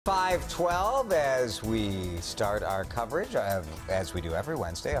5:12 as we start our coverage, as we do every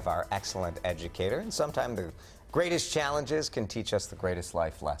Wednesday, of our Excellent Educator. And sometimes the greatest challenges can teach us the greatest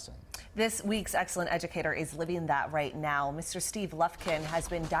life lessons. This week's Excellent Educator is living that right now. Mr. Steve Lufkin has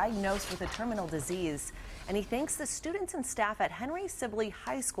been diagnosed with a terminal disease, and he thanks the students and staff at Henry Sibley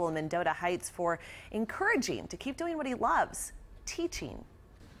High School in Mendota Heights for encouraging to keep doing what he loves, teaching.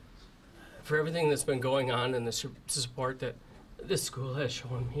 For everything that's been going on and the support that this school has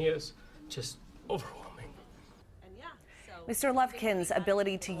shown me is just overwhelming. Mr. Lufkin's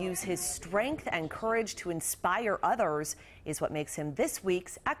ability to use his strength and courage to inspire others is what makes him this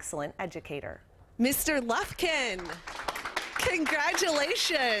week's Excellent Educator. Mr. Lufkin,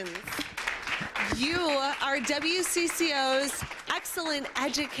 congratulations. You are WCCO's Excellent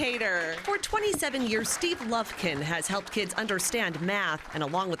Educator. For 27 years, Steve Lufkin has helped kids understand math, and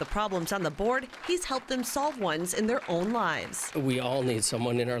along with the problems on the board, he's helped them solve ones in their own lives. We all need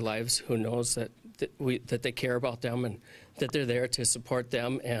someone in our lives who knows that they care about them and that they're there to support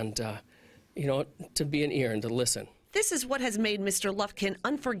them and, to be an ear and to listen. This is what has made Mr. Lufkin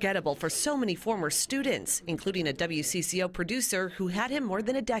unforgettable for so many former students, including a WCCO producer who had him more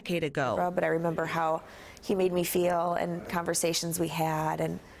than a decade ago. But I remember how he made me feel and conversations we had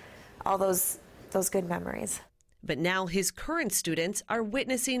and all those good memories. But now his current students are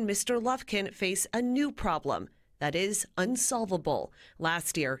witnessing Mr. Lufkin face a new problem that is unsolvable.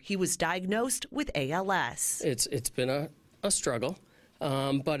 Last year, he was diagnosed with ALS. It's been a struggle,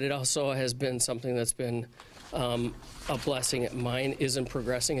 but it also has been something that's been a blessing. Mine isn't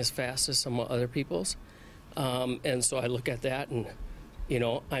progressing as fast as some other people's. And so I look at that and,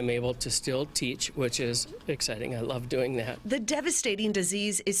 I'm able to still teach, which is exciting. I love doing that. The devastating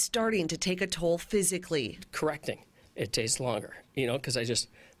disease is starting to take a toll physically. Correcting, it takes longer, because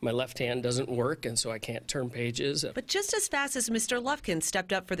my left hand doesn't work, and so I can't turn pages. But just as fast as Mr. Lufkin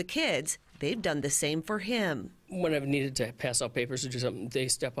stepped up for the kids, they've done the same for him. When I've needed to pass out papers or do something, they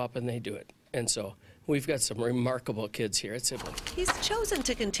step up and they do it. And so we've got some remarkable kids here at Sibley. He's chosen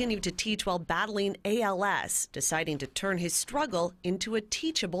to continue to teach while battling ALS, deciding to turn his struggle into a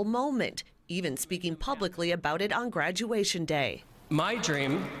teachable moment, even speaking publicly about it on graduation day. My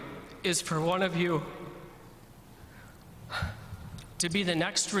dream is for one of you to be the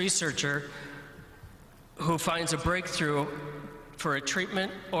next researcher who finds a breakthrough for a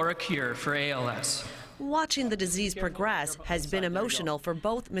treatment or a cure for ALS. Watching the disease progress has been emotional for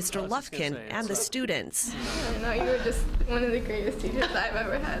both Mr. Lufkin and the students. I know you were just one of the greatest teachers I've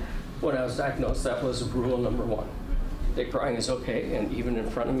ever had. When I was diagnosed, that was rule number one. That crying is okay, and even in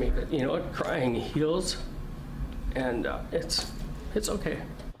front of me, crying heals, and it's okay.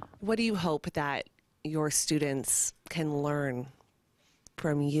 What do you hope that your students can learn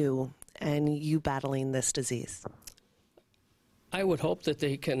from you and you battling this disease? I would hope that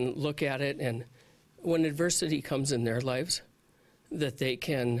they can look at it, and when adversity comes in their lives, that they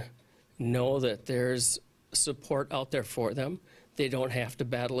can know that there's support out there for them. They don't have to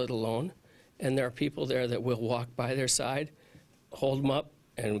battle it alone, and there are people there that will walk by their side, hold them up,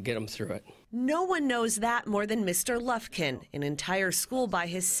 and get them through it. No one knows that more than Mr. Lufkin, an entire school by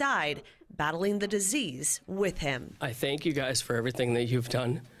his side, battling the disease with him. I thank you guys for everything that you've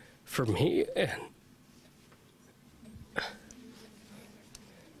done for me, and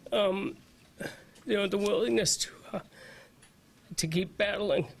the willingness to keep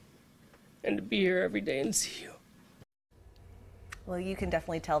battling and to be here every day and see you. Well, you can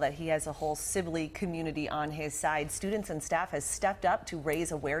definitely tell that he has a whole Sibley community on his side. Students and staff has stepped up to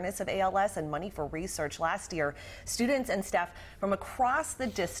raise awareness of ALS and money for research. Last year, students and staff from across the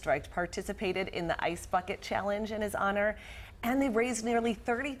district participated in the Ice Bucket Challenge in his honor, and they raised nearly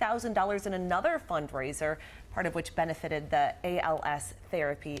 $30,000 in another fundraiser, part of which benefited the ALS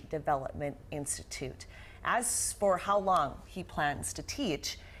Therapy Development Institute. As for how long he plans to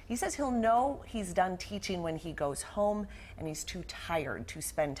teach, he says he'll know he's done teaching when he goes home and he's too tired to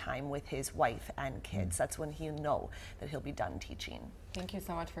spend time with his wife and kids. That's when he'll know that he'll be done teaching. Thank you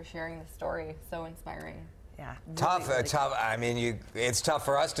so much for sharing the story. So inspiring. Yeah, Tough. really Tough. I mean, it's tough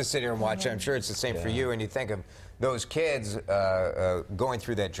for us to sit here and watch. I'm sure it's the same for you. And you think of those kids going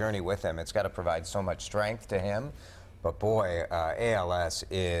through that journey with him. It's got to provide so much strength to him. But boy, ALS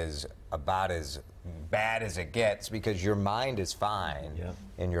is about as bad as it gets because your mind is fine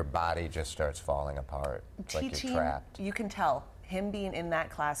and your body just starts falling apart. It's like you're trapped. You can tell him being in that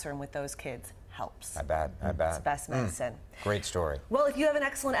classroom with those kids helps. I bet. It's the best medicine. Great story. Well, if you have an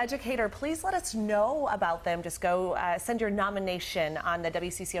excellent educator, please let us know about them. Just go send your nomination on the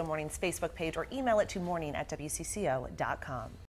WCCO Morning's Facebook page or email it to morning@wcco.com.